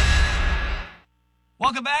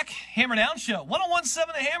Welcome back. Hammer Down Show.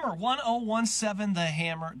 1017 The Hammer.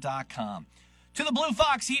 1017thehammer.com. To the Blue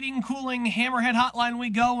Fox Heating and Cooling Hammerhead Hotline we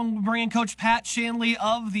go, and we bring in Coach Pat Shanley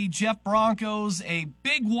of the Jeff Broncos. A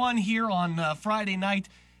big one here on Friday night.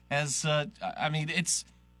 It's not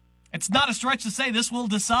a stretch to say this will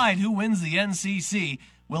decide who wins the NCC.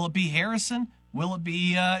 Will it be Harrison? Will it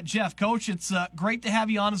be Jeff? Coach, it's great to have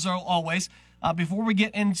you on as always. Before we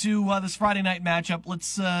get into this Friday night matchup,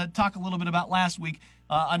 let's talk a little bit about last week.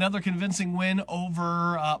 Another convincing win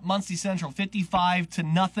over Muncie Central,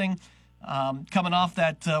 55-0. Coming off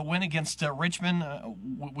that win against Richmond,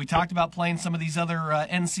 we talked about playing some of these other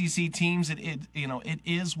NCC teams. It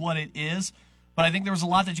is what it is. But I think there was a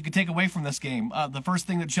lot that you could take away from this game. The first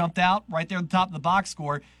thing that jumped out right there at the top of the box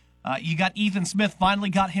score, you got Ethan Smith, finally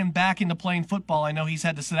got him back into playing football. I know he's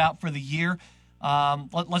had to sit out for the year.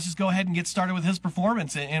 Let's just go ahead and get started with his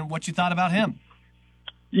performance and what you thought about him.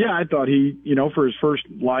 Yeah, I thought he, for his first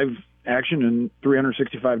live action in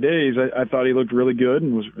 365 days, I thought he looked really good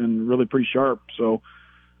and was really pretty sharp. So,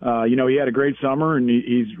 he had a great summer, and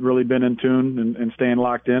he's really been in tune and staying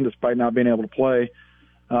locked in despite not being able to play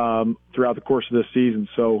throughout the course of this season.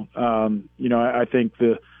 So, I think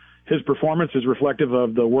his performance is reflective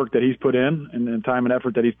of the work that he's put in and time and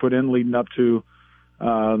effort that he's put in leading up to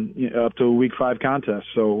a Week 5 contest.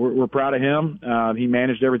 So we're proud of him. He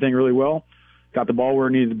managed everything really well, got the ball where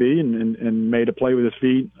it needed to be, and made a play with his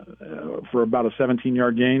feet for about a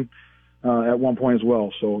 17-yard gain at one point as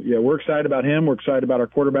well. So, yeah, we're excited about him. We're excited about our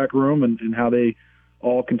quarterback room and how they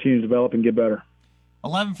all continue to develop and get better.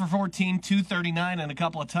 11 for 14, 239, and a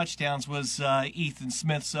couple of touchdowns was Ethan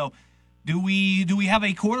Smith. So do we have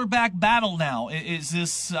a quarterback battle now? Is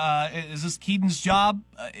this Keaton's job?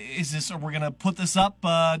 Are we going to put this up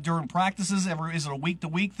during practices? Is it a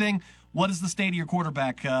week-to-week thing? What is the state of your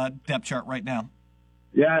quarterback depth chart right now?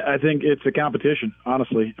 Yeah, I think it's a competition,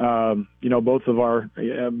 honestly. Both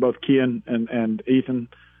Kean and Ethan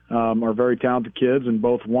are very talented kids and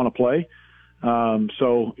both want to play.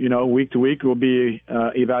 So, week to week will be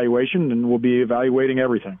evaluation, and we'll be evaluating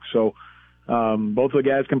everything. So both of the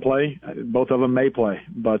guys can play. Both of them may play.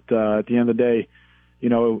 But at the end of the day,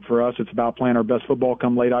 for us, it's about playing our best football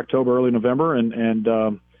come late October, early November.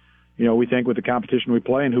 And we think with the competition we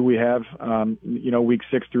play and who we have, week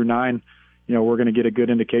 6 through 9, we're going to get a good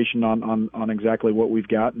indication on exactly what we've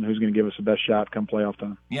got and who's going to give us the best shot come playoff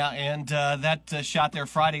time. Yeah, and that shot there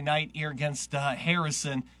Friday night here against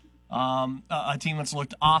Harrison, a team that's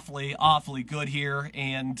looked awfully, awfully good here.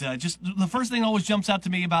 And just the first thing that always jumps out to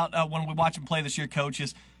me about when we watch them play this year, Coach,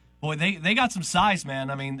 is, boy, they got some size, man.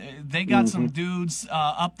 I mean, they got some dudes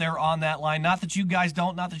up there on that line. Not that you guys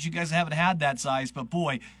don't, not that you guys haven't had that size, but,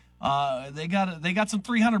 boy, they got some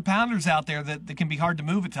 300-pounders out there that can be hard to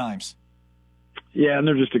move at times. Yeah, and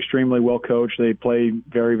they're just extremely well coached. They play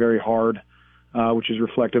very, very hard, which is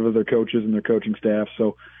reflective of their coaches and their coaching staff.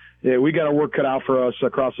 So, yeah, we got our work cut out for us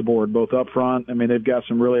across the board, both up front. I mean, they've got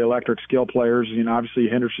some really electric skill players. Obviously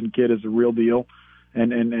Henderson kid is the real deal,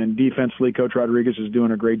 and defensively, Coach Rodriguez is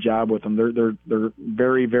doing a great job with them. They're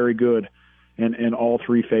very, very good in all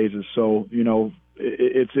three phases. So,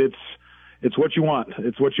 it's what you want.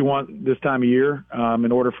 It's what you want this time of year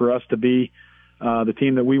in order for us to be the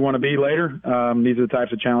team that we want to be later. These are the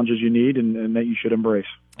types of challenges you need and that you should embrace.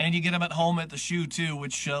 And you get them at home at the Shoe, too,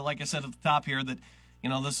 which, like I said at the top here, that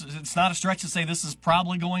it's not a stretch to say this is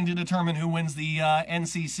probably going to determine who wins the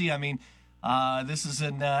NCC. I mean, this is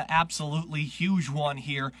an absolutely huge one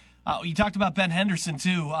here. You talked about Ben Henderson,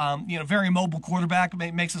 too. Very mobile quarterback,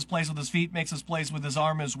 makes his plays with his feet, makes his plays with his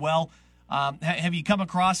arm as well. Have you come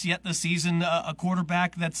across yet this season a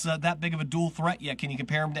quarterback that's that big of a dual threat yet? Can you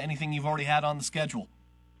compare him to anything you've already had on the schedule?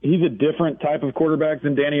 He's a different type of quarterback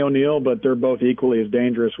than Danny O'Neill, but they're both equally as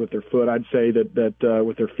dangerous with their foot. I'd say that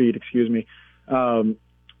with their feet, excuse me.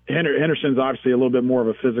 Henderson's obviously a little bit more of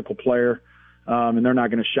a physical player, and they're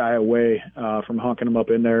not going to shy away from hunking him up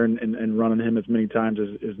in there and running him as many times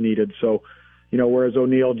as needed. So, whereas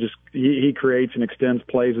O'Neill he creates and extends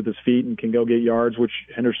plays with his feet and can go get yards, which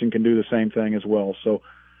Henderson can do the same thing as well. So,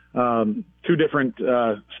 two different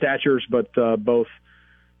statures, but both,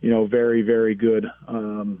 very, very good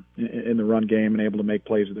in the run game and able to make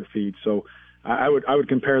plays with their feet. So, I would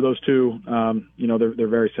compare those two. They're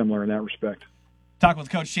very similar in that respect. Talk with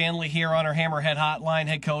Coach Shanley here on our Hammerhead Hotline,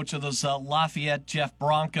 head coach of those Lafayette Jeff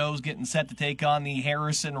Broncos, getting set to take on the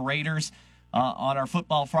Harrison Raiders on our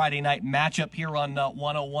Football Friday night matchup here on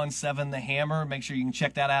 1017 The Hammer. Make sure you can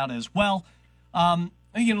check that out as well.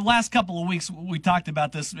 Last couple of weeks we talked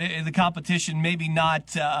about this. The competition maybe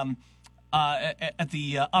not at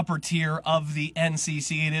the upper tier of the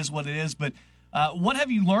NCC. It is what it is, but What have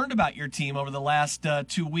you learned about your team over the last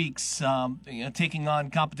 2 weeks, taking on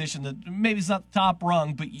competition that maybe is not the top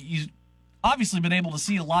rung, but you've obviously been able to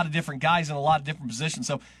see a lot of different guys in a lot of different positions.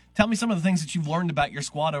 So tell me some of the things that you've learned about your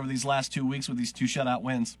squad over these last 2 weeks with these 2 shutout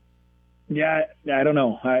wins. Yeah, I don't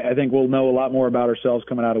know. I think we'll know a lot more about ourselves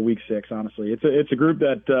coming out of week 6, honestly. It's a group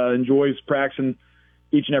that enjoys practicing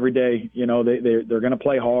each and every day. You know, they're going to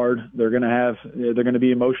play hard. They're going to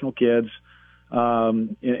be emotional kids.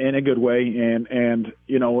 In a good way, and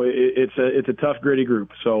you know it's a tough, gritty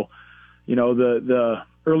group. So, you know, the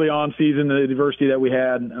early on season, the adversity that we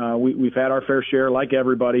had, we've had our fair share, like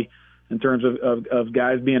everybody, in terms of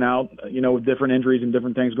guys being out, you know, with different injuries and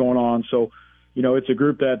different things going on. So, you know, it's a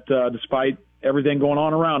group that, despite everything going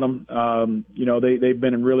on around them, you know, they've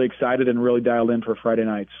been really excited and really dialed in for Friday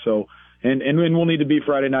nights. So, and we'll need to be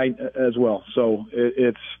Friday night as well. So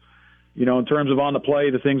it's. You know, in terms of on the play,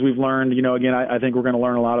 the things we've learned, you know, again, I think we're going to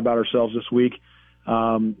learn a lot about ourselves this week.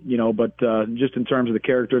 You know, but just in terms of the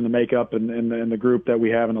character and the makeup and the group that we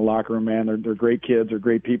have in the locker room, man, they're great kids, they're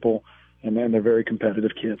great people, and they're very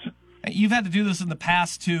competitive kids. You've had to do this in the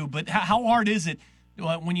past too, but how hard is it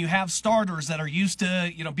when you have starters that are used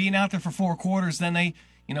to, you know, being out there for 4 quarters, then they,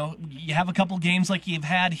 you know, you have a couple games like you've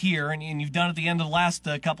had here and you've done at the end of the last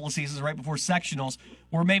couple of seasons right before sectionals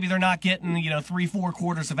where maybe they're not getting, you know, 3-4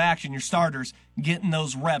 quarters of action, your starters getting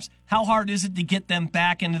those reps. How hard is it to get them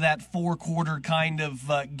back into that 4-quarter kind of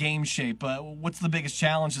game shape? What's the biggest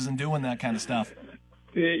challenges in doing that kind of stuff?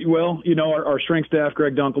 Well, you know, our strength staff,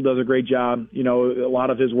 Greg Dunkel, does a great job. You know, a lot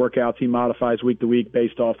of his workouts he modifies week to week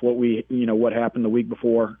based off what happened the week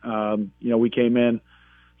before. You know, we came in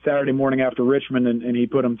Saturday morning after Richmond, and he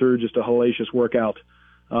put them through just a hellacious workout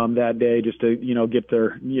that day just to, you know, get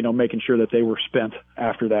their, you know, making sure that they were spent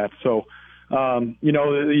after that. So, you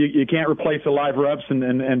know, you can't replace the live reps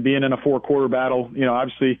and being in a 4-quarter battle. You know,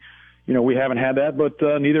 obviously, you know, we haven't had that, but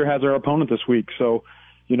neither has our opponent this week. So,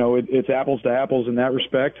 you know, it's apples to apples in that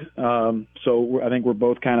respect. So I think we're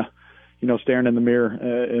both kind of, you know, staring in the mirror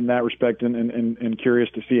in that respect and curious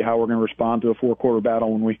to see how we're going to respond to a 4-quarter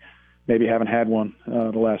battle when we maybe haven't had one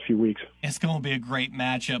the last few weeks. It's going to be a great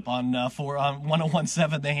matchup on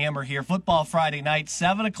 101.7 The Hammer here. Football Friday night,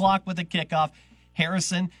 7 o'clock with the kickoff.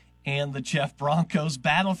 Harrison and the Jeff Broncos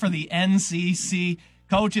battle for the NCC.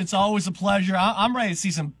 Coach, it's always a pleasure. I'm ready to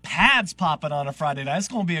see some pads popping on a Friday night. It's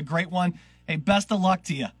going to be a great one. Hey, best of luck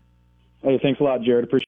to you. Hey, thanks a lot, Jared. Appreciate it.